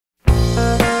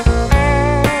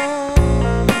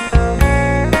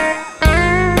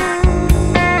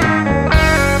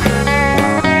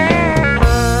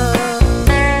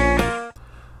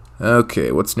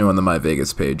Okay, what's new on the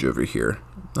MyVegas page over here?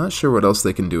 Not sure what else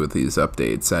they can do with these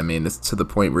updates. I mean, it's to the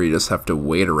point where you just have to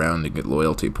wait around to get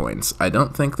loyalty points. I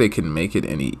don't think they can make it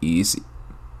any easy.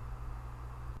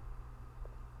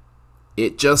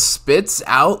 It just spits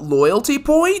out loyalty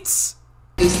points?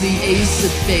 Is the Ace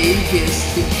of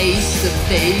Vegas, the Ace of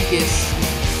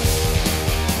Vegas.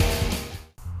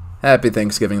 Happy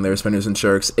Thanksgiving there, Spinners and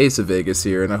Sharks. Ace of Vegas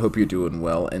here, and I hope you're doing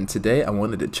well. And today I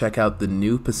wanted to check out the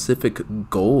new Pacific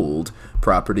Gold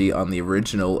property on the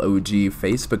original OG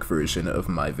Facebook version of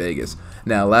MyVegas.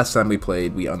 Now, last time we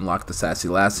played, we unlocked the Sassy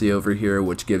Lassie over here,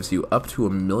 which gives you up to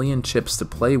 1,000,000 chips to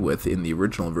play with in the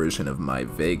original version of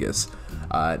MyVegas.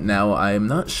 Now, I'm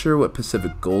not sure what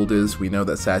Pacific Gold is. We know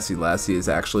that Sassy Lassie is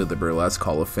actually the Burlesque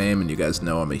Hall of Fame, and you guys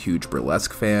know I'm a huge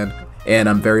Burlesque fan. And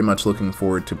I'm very much looking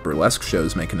forward to Burlesque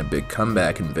shows making a big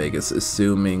comeback in Vegas,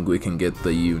 assuming we can get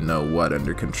the you-know-what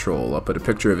under control. I'll put a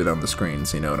picture of it on the screen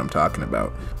so you know what I'm talking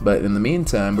about. But in the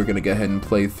meantime, we're going to go ahead and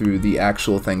play through the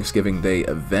actual Thanksgiving Day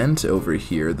event over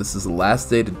here. This is the last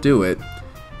day to do it.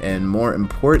 And more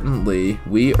importantly,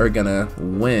 we are gonna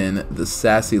win the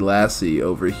Sassy Lassie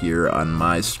over here on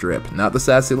my strip. Not the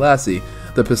Sassy Lassie,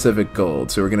 the Pacific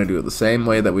Gold. So we're gonna do it the same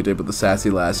way that we did with the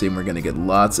Sassy Lassie, and we're gonna get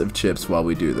lots of chips while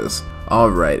we do this.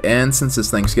 Alright, and since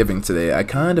it's Thanksgiving today, I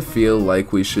kind of feel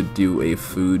like we should do a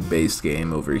food-based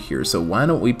game over here. So why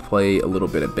don't we play a little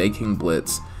bit of Baking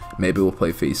Blitz? Maybe we'll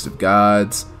play Feast of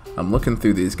Gods. I'm looking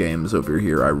through these games over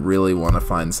here. I really want to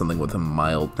find something with a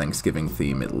mild Thanksgiving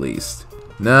theme at least.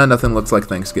 Nah, nothing looks like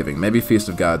Thanksgiving. Maybe Feast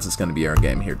of Gods is going to be our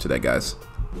game here today, guys.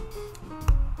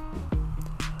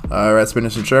 Alright,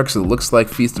 Spinners and Sharks, it looks like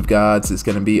Feast of Gods is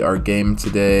going to be our game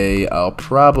today. I'll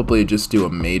probably just do a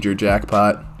major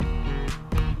jackpot.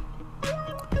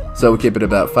 So we keep it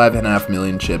about 5.5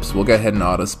 million chips. We'll go ahead and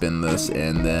auto-spin this,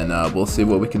 and then we'll see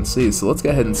what we can see. So let's go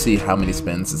ahead and see how many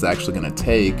spins it's actually going to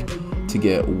take to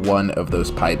get one of those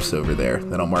pipes over there.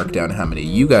 Then I'll mark down how many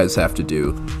you guys have to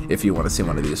do if you want to see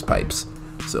one of these pipes.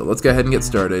 So let's go ahead and get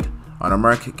started. On our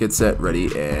mark, get set, ready,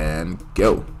 and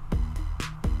go.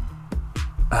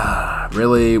 Ah,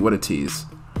 really? What a tease.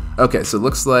 Okay, so it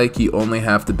looks like you only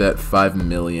have to bet 5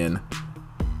 million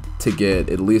to get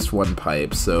at least one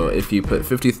pipe. So if you put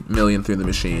 50 million through the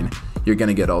machine, you're going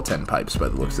to get all 10 pipes by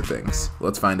the looks of things.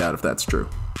 Let's find out if that's true.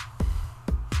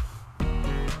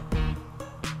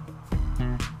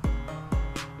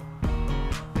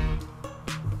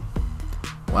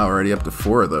 Wow, we're already up to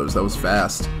 4 of those. That was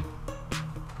fast.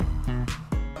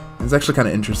 It's actually kind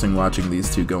of interesting watching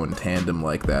these two go in tandem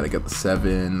like that. I got the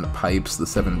 7 pipes, the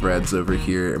 7 breads over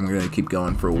here, and we're going to keep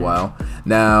going for a while.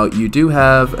 Now, you do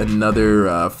have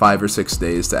another 5 or 6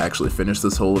 days to actually finish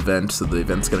this whole event, so the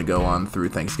event's going to go on through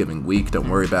Thanksgiving week. Don't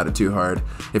worry about it too hard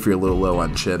if you're a little low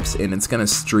on chips, and it's going to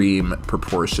stream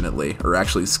proportionately, or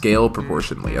actually scale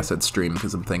proportionally. I said stream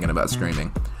because I'm thinking about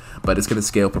streaming, but it's going to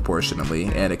scale proportionally,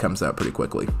 and it comes out pretty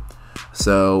quickly.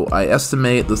 So I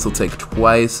estimate this will take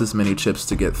twice as many chips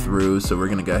to get through, so we're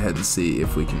going to go ahead and see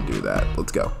if we can do that.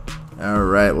 Let's go.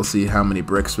 Alright, we'll see how many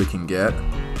bricks we can get.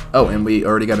 Oh, and we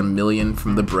already got 1 million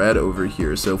from the bread over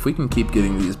here, so if we can keep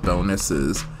getting these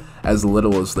bonuses as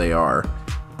little as they are,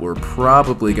 we're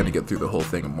probably going to get through the whole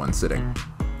thing in one sitting.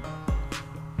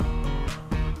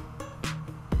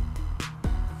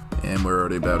 And we're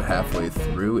already about halfway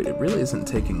through. It really isn't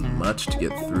taking much to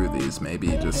get through these. Maybe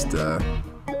just,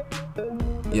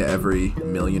 yeah, every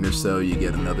million or so you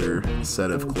get another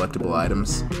set of collectible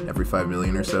items. Every 5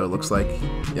 million or so, it looks like.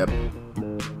 Yep.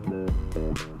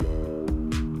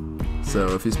 So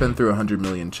if you spend through 100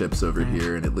 million chips over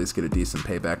here and at least get a decent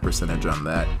payback percentage on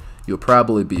that, you'll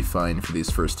probably be fine for these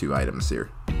first 2 items here.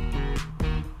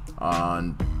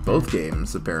 On both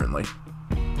games, apparently.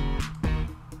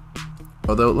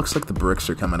 Although it looks like the bricks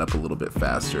are coming up a little bit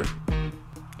faster.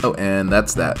 Oh, and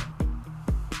that's that.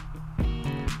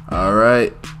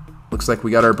 Alright. Looks like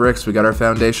we got our bricks, we got our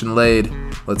foundation laid.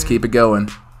 Let's keep it going.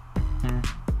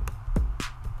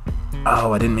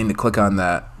 Oh, I didn't mean to click on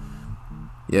that.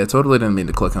 Yeah, totally didn't mean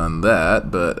to click on that,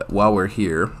 but while we're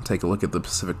here, take a look at the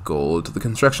Pacific Gold. The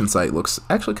construction site looks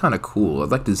actually kind of cool. I'd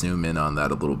like to zoom in on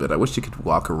that a little bit. I wish you could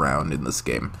walk around in this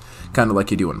game, kind of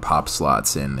like you do in Pop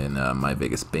Slots in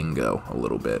MyVegas Bingo a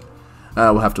little bit.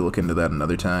 We'll have to look into that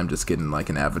another time, just getting like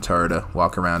an avatar to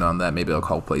walk around on that. Maybe I'll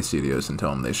call Play Studios and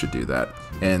tell them they should do that,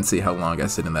 and see how long I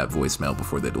sit in that voicemail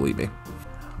before they delete me.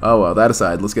 Oh well, that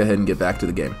aside, let's go ahead and get back to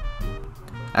the game.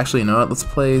 Actually, you know what? Let's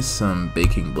play some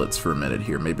Baking Blitz for a minute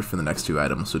here. Maybe for the next 2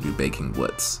 items, we'll do Baking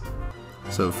Blitz.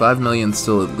 So 5 million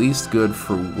still at least good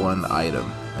for 1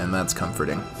 item, and that's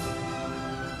comforting.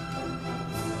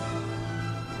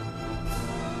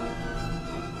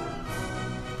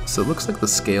 So it looks like the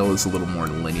scale is a little more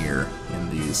linear in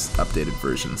these updated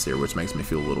versions here, which makes me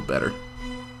feel a little better.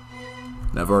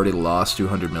 And I've already lost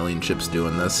 200 million chips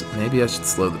doing this. Maybe I should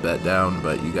slow the bet down,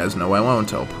 but you guys know I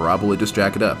won't. I'll probably just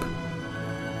jack it up.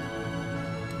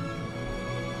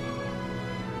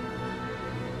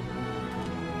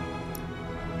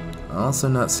 Also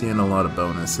not seeing a lot of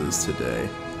bonuses today.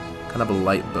 Kind of a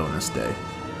light bonus day.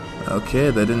 Okay,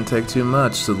 that didn't take too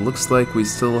much, so it looks like we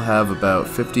still have about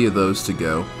 50 of those to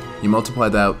go. You multiply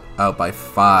that out by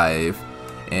 5,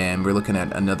 and we're looking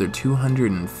at another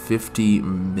 250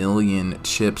 million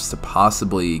chips to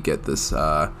possibly get this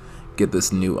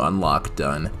new unlock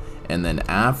done. And then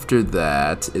after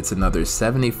that, it's another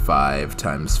 75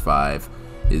 times 5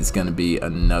 is going to be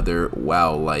another,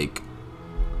 wow, like,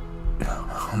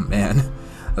 oh man,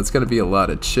 that's going to be a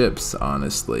lot of chips,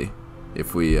 honestly.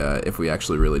 If we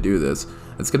actually really do this,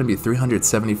 it's going to be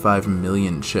 375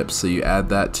 million chips. So you add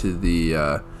that to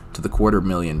the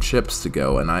 250,000 chips to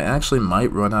go, and I actually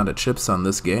might run out of chips on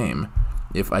this game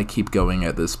if I keep going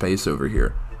at this pace over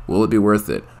here. Will it be worth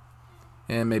it?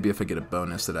 And maybe if I get a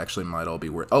bonus, that actually might all be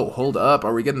worth. Oh, hold up!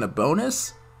 Are we getting a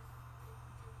bonus?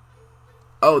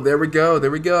 Oh, there we go.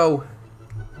 There we go.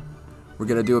 We're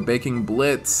gonna do a baking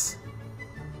blitz.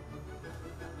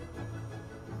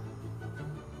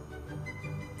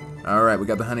 Alright, we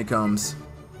got the honeycombs.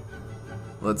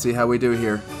 Let's see how we do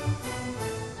here.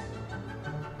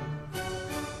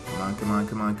 Come on, come on,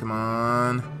 come on, come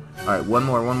on. Alright, one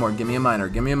more. Give me a minor,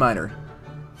 give me a minor.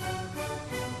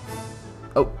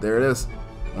 Oh, there it is.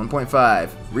 1.5.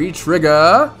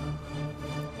 Re-trigger!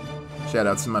 Shout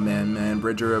out to my man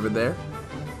Bridger over there.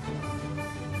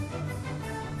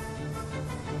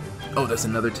 Oh, that's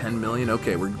another 10 million?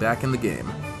 Okay, we're back in the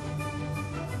game.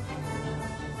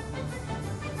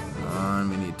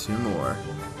 We need 2 more.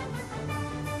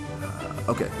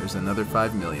 Okay, there's another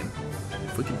 5 million.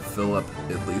 If we can fill up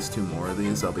at least 2 more of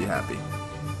these, I'll be happy.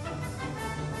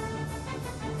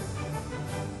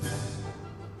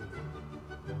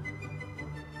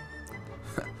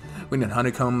 We need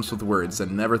honeycombs with words. I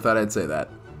never thought I'd say that.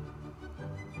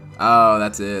 Oh,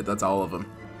 that's it. That's all of them.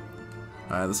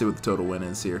 Alright, let's see what the total win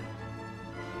is here.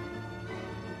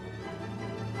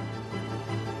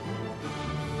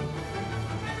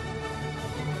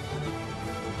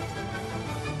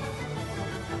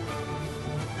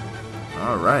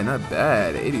 Alright, not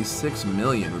bad. 86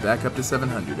 million. We're back up to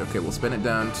 700. Okay, we'll spin it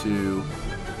down to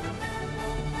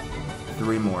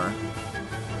 3 more.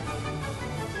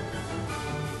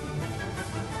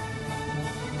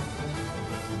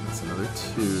 That's another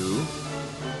 2.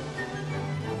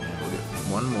 And we'll get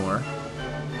 1 more.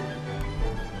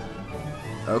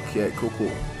 Okay,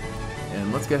 cool.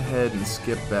 And let's go ahead and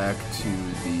skip back to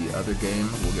the other game.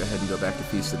 We'll go ahead and go back to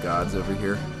Feast of Gods over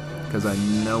here, because I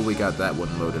know we got that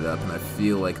one loaded up, and I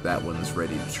feel like that one's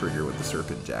ready to trigger with the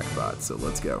Serpent Jackpot, so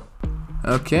let's go.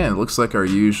 Okay, it looks like our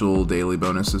usual daily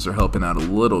bonuses are helping out a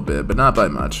little bit, but not by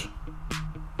much.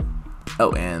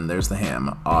 Oh, and there's the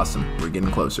ham. Awesome. We're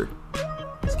getting closer.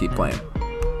 Let's keep playing.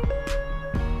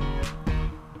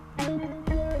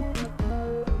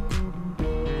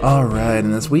 Alright,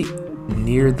 and as we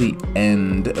near the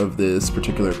end of this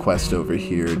particular quest over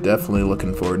here, definitely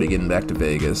looking forward to getting back to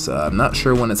Vegas. I'm not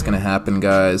sure when it's going to happen,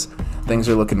 guys. Things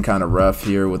are looking kind of rough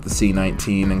here with the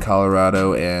C-19 in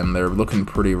Colorado, and they're looking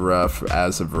pretty rough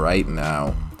as of right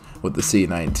now with the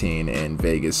C-19 in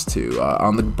Vegas too.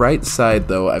 On the bright side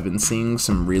though, I've been seeing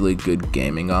some really good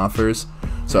gaming offers.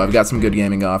 So I've got some good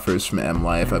gaming offers from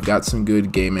M-Life. I've got some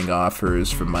good gaming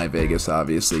offers from MyVegas,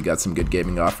 obviously. Got some good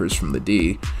gaming offers from the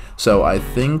D. So I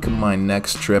think my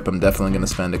next trip, I'm definitely going to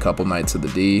spend a couple nights at the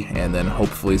D, and then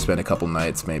hopefully spend a couple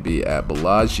nights maybe at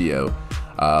Bellagio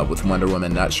with Wonder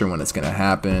Woman. Not sure when it's going to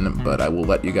happen, but I will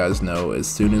let you guys know as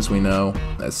soon as we know,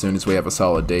 as soon as we have a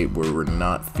solid date where we're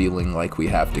not feeling like we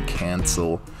have to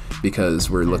cancel because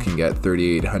we're looking at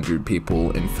 3,800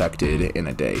 people infected in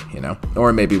a day, you know?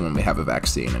 Or maybe when we have a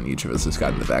vaccine and each of us has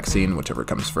gotten the vaccine, whichever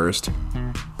comes first.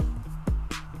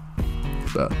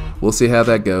 But we'll see how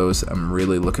that goes. I'm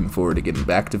really looking forward to getting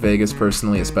back to Vegas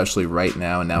personally, especially right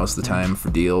now. Now's the time for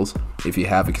deals. If you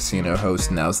have a casino host,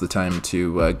 now's the time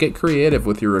to get creative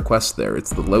with your requests there.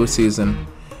 It's the low season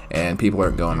and people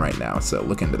aren't going right now, so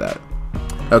look into that.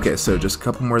 Okay, so just a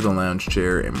couple more of the lounge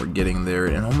chair and we're getting there.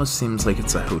 It almost seems like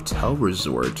it's a hotel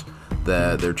resort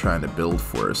that they're trying to build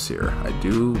for us here. I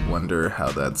do wonder how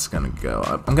that's gonna go.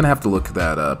 I'm gonna have to look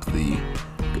that up.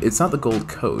 It's not the Gold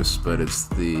Coast, but it's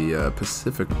the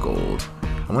Pacific Gold.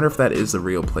 I wonder if that is a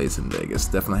real place in Vegas.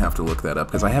 Definitely have to look that up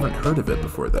because I haven't heard of it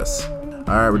before this.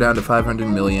 Alright, we're down to 500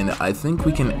 million. I think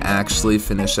we can actually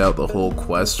finish out the whole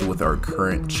quest with our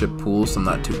current chip pool, so I'm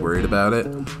not too worried about it.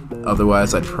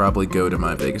 Otherwise, I'd probably go to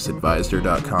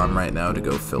MyVegasAdvisor.com right now to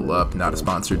go fill up. Not a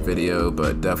sponsored video,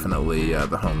 but definitely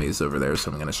the homies over there,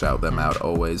 so I'm going to shout them out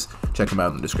always. Check them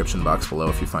out in the description box below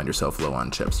if you find yourself low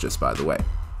on chips, just by the way.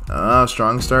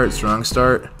 Strong start, strong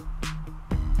start.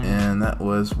 And that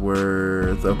was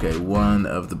worth, okay, one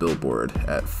of the billboard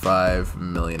at 5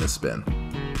 million a spin.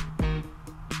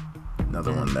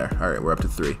 Another one there. Alright, we're up to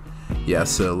 3. Yeah,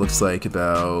 so it looks like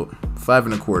about 5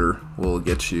 1/4 will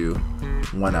get you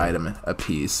one item a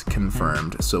piece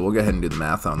confirmed. So we'll go ahead and do the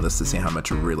math on this to see how much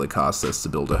it really costs us to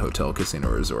build a hotel, casino,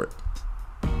 resort.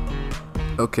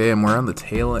 Okay, and we're on the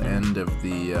tail end of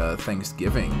the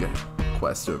Thanksgiving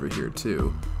quest over here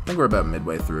too. I think we're about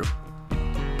midway through.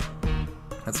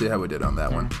 Let's see how we did on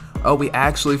that one. Oh, we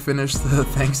actually finished the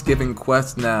Thanksgiving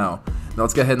quest now. Now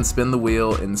let's go ahead and spin the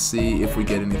wheel and see if we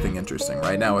get anything interesting.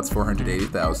 Right now it's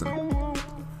 480,000.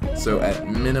 So at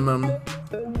minimum,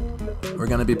 we're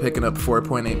going to be picking up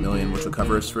 4.8 million, which will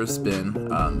cover us for a spin.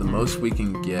 The most we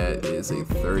can get is a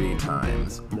 30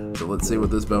 times. So let's see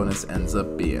what this bonus ends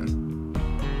up being.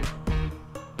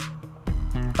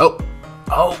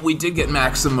 Oh, we did get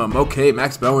maximum. Okay,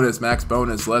 max bonus,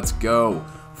 let's go.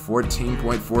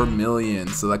 14.4 million,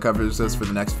 so that covers us for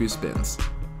the next few spins.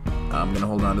 I'm gonna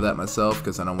hold on to that myself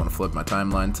because I don't want to flip my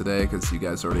timeline today because you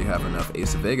guys already have enough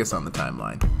Ace of Vegas on the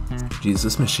timeline. Jeez,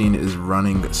 this machine is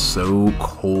running so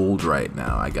cold right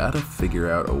now. I gotta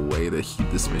figure out a way to heat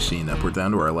this machine up. We're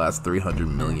down to our last 300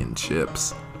 million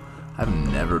chips. I've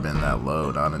never been that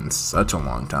low, not in such a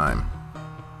long time.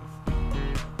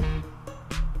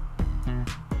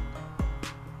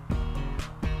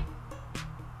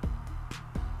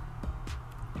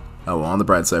 Oh, well, on the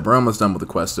bright side, we're almost done with the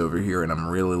quest over here, and I'm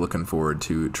really looking forward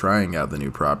to trying out the new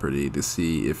property to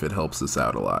see if it helps us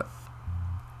out a lot.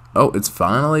 Oh, it's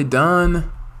finally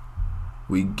done!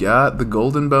 We got the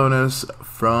golden bonus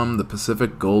from the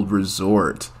Pacific Gold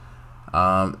Resort.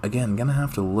 Again, gonna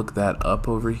have to look that up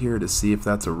over here to see if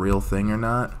that's a real thing or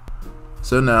not.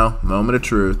 So now, moment of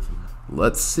truth.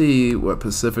 Let's see what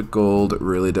Pacific Gold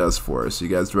really does for us. You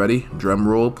guys ready? Drum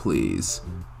roll, please.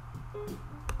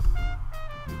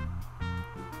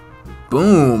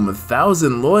 Boom,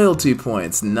 1,000 loyalty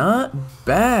points, not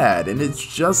bad, and it's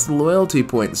just loyalty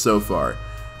points so far.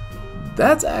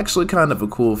 That's actually kind of a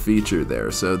cool feature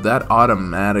there, so that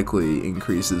automatically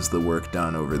increases the work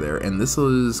done over there, and this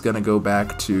is going to go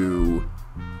back to,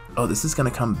 oh, this is going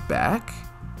to come back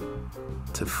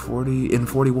to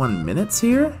 41 minutes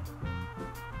here?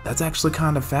 That's actually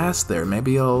kind of fast there.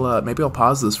 Maybe I'll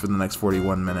pause this for the next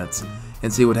 41 minutes.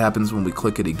 And see what happens when we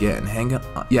click it again. Hang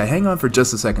on for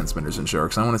just a second, Spinners and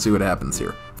Sharks. I want to see what happens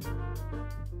here.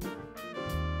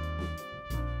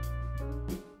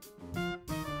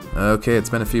 Okay,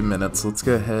 it's been a few minutes. Let's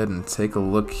go ahead and take a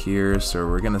look here. So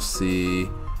we're going to see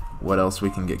what else we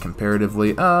can get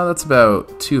comparatively. That's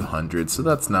about 200, so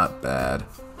that's not bad.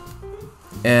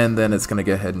 And then it's going to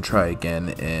go ahead and try again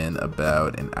in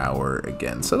about an hour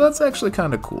again. So that's actually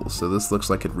kind of cool. So this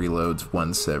looks like it reloads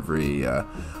once every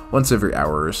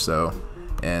hour or so.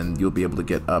 And you'll be able to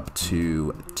get up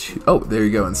to oh, there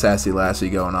you go. And Sassy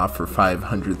Lassie going off for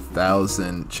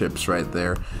 500,000 chips right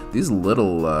there. These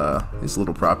little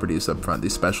properties up front,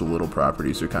 these special little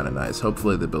properties are kind of nice.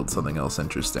 Hopefully they build something else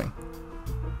interesting.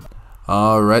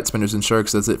 Alright, Spinners and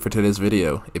Sharks, that's it for today's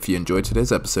video. If you enjoyed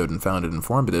today's episode and found it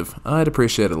informative, I'd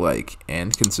appreciate a like,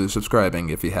 and consider subscribing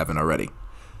if you haven't already.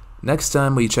 Next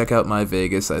time we check out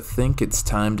MyVegas, I think it's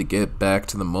time to get back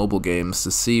to the mobile games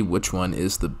to see which one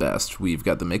is the best. We've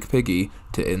got the McPiggy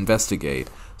to investigate,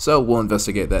 so we'll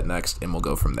investigate that next and we'll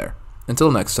go from there.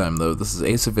 Until next time though, this is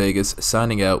Ace of Vegas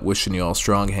signing out, wishing you all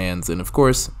strong hands, and of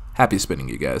course, happy spinning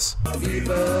you guys.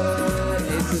 Viva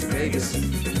Ace of Vegas.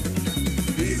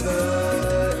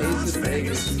 Viva Ace of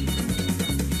Vegas.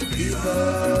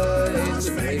 Viva Ace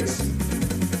of Vegas.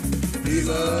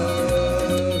 Viva